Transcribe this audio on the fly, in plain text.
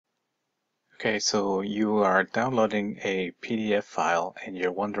Okay, so you are downloading a PDF file and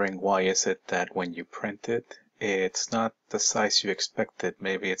you're wondering why is it that when you print it, it's not the size you expected.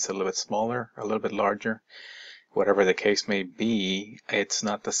 Maybe it's a little bit smaller, a little bit larger. Whatever the case may be, it's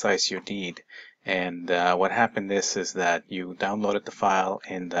not the size you need. And what happened is that you downloaded the file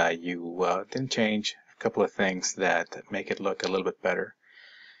and you didn't change a couple of things that make it look a little bit better.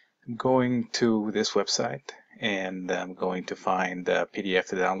 I'm going to this website and I'm going to find the PDF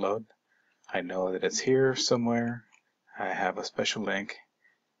to download. I know that it's here somewhere. I have a special link,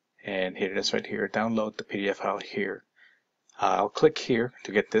 and here it is right here. Download the PDF file here. I'll click here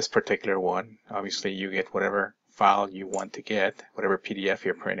to get this particular one. Obviously, you get whatever file you want to get, whatever PDF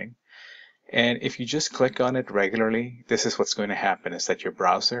you're printing. And if you just click on it regularly, this is what's going to happen is that your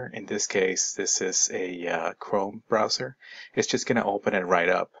browser, in this case, this is a Chrome browser, it's just going to open it right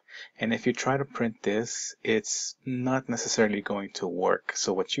up. And if you try to print this, it's not necessarily going to work.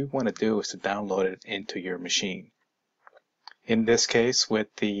 So what you want to do is to download it into your machine. In this case,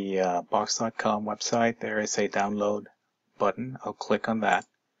 with the Box.com website, there is a download button. I'll click on that.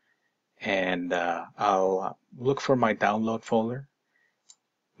 And I'll look for my download folder.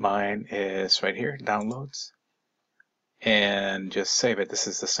 Mine is right here, downloads, and just save it. This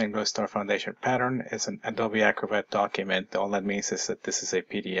is the St. Louis Star Foundation pattern. It's an Adobe Acrobat document. All that means is that this is a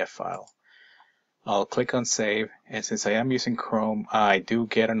PDF file. I'll click on save, and since I am using Chrome, I do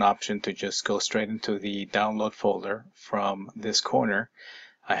get an option to just go straight into the download folder from this corner.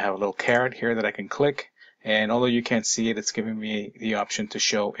 I have a little caret here that I can click, and although you can't see it, it's giving me the option to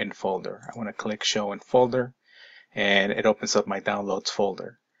show in folder. I want to click show in folder, and it opens up my downloads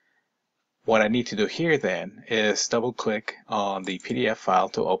folder. What I need to do here then is double click on the PDF file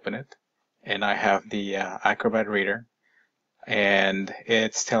to open it, and I have the Acrobat Reader, and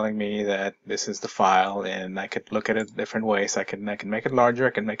it's telling me that this is the file, and I could look at it different ways. I can make it larger,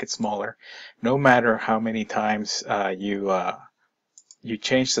 I can make it smaller. No matter how many times you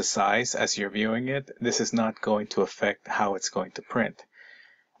change the size as you're viewing it, this is not going to affect how it's going to print.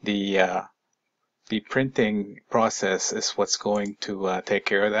 The printing process is what's going to take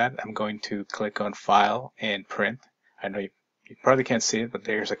care of that. I'm going to click on File and Print. I know you probably can't see it, but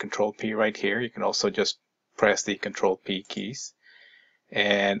there's a Control P right here. You can also just press the Control P keys.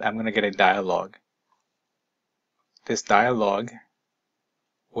 And I'm going to get a dialog. This dialog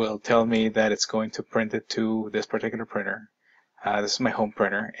will tell me that it's going to print it to this particular printer. This is my home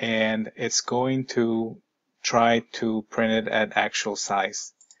printer, and it's going to try to print it at actual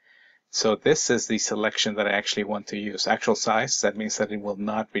size. So this is the selection that I actually want to use. Actual size, that means that it will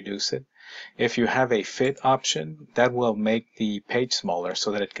not reduce it. If you have a fit option, that will make the page smaller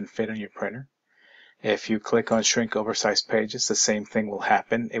so that it can fit on your printer. If you click on shrink oversized pages, the same thing will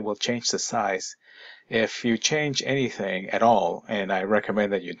happen. It will change the size. If you change anything at all, and I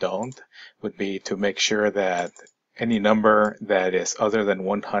recommend that you don't, would be to make sure that any number that is other than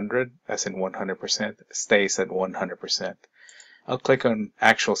 100, as in 100%, stays at 100%. I'll click on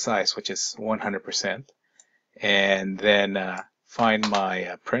actual size, which is 100%, and then find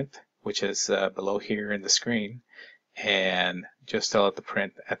my print, which is below here in the screen, and just tell it to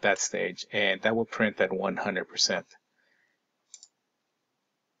print at that stage, and that will print at 100%.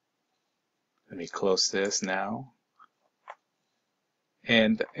 Let me close this now.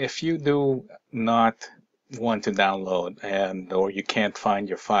 And if you do not want to download or you can't find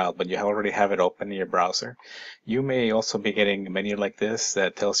your file but you already have it open in your browser, you may also be getting a menu like this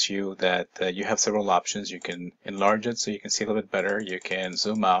that tells you that you have several options. You can enlarge it so you can see a little bit better. You can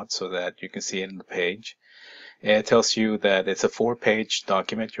zoom out so that you can see it in the page. And it tells you that it's a 4-page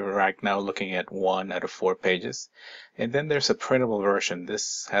document. You're right now looking at 1 out of 4 pages. And then there's a printable version.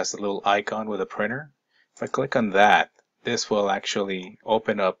 This has a little icon with a printer. If I click on that, this will actually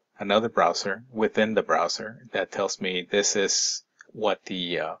open up another browser within the browser that tells me this is what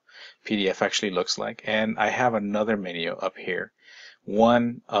the PDF actually looks like. And I have another menu up here.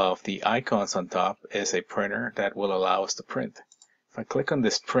 One of the icons on top is a printer that will allow us to print. If I click on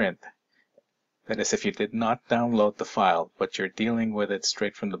this print, that is, if you did not download the file but you're dealing with it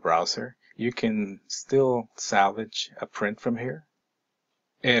straight from the browser, you can still salvage a print from here.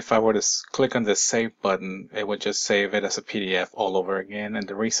 If I were to click on the Save button, it would just save it as a PDF all over again. And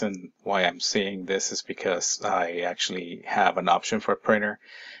the reason why I'm seeing this is because I actually have an option for a printer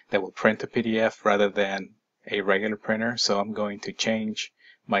that will print a PDF rather than a regular printer. So I'm going to change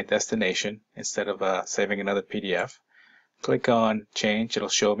my destination instead of saving another PDF. Click on Change. It'll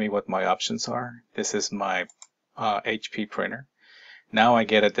show me what my options are. This is my HP printer. Now I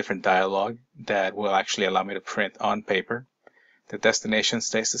get a different dialog that will actually allow me to print on paper. The destination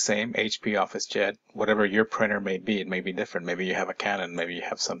stays the same, HP, OfficeJet, whatever your printer may be. It may be different. Maybe you have a Canon, maybe you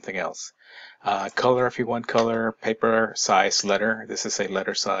have something else. Color if you want color, paper size letter. This is a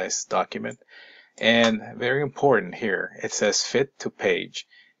letter size document. And very important here, it says fit to page.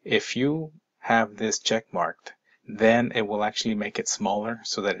 If you have this check marked, then it will actually make it smaller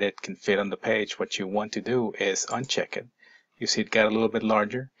so that it can fit on the page. What you want to do is uncheck it. You see it got a little bit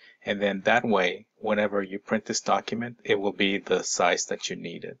larger, and then that way, whenever you print this document, it will be the size that you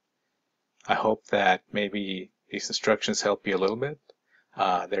needed. I hope that maybe these instructions help you a little bit.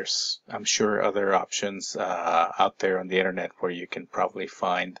 There's, I'm sure, other options out there on the internet where you can probably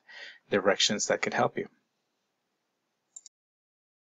find directions that could help you.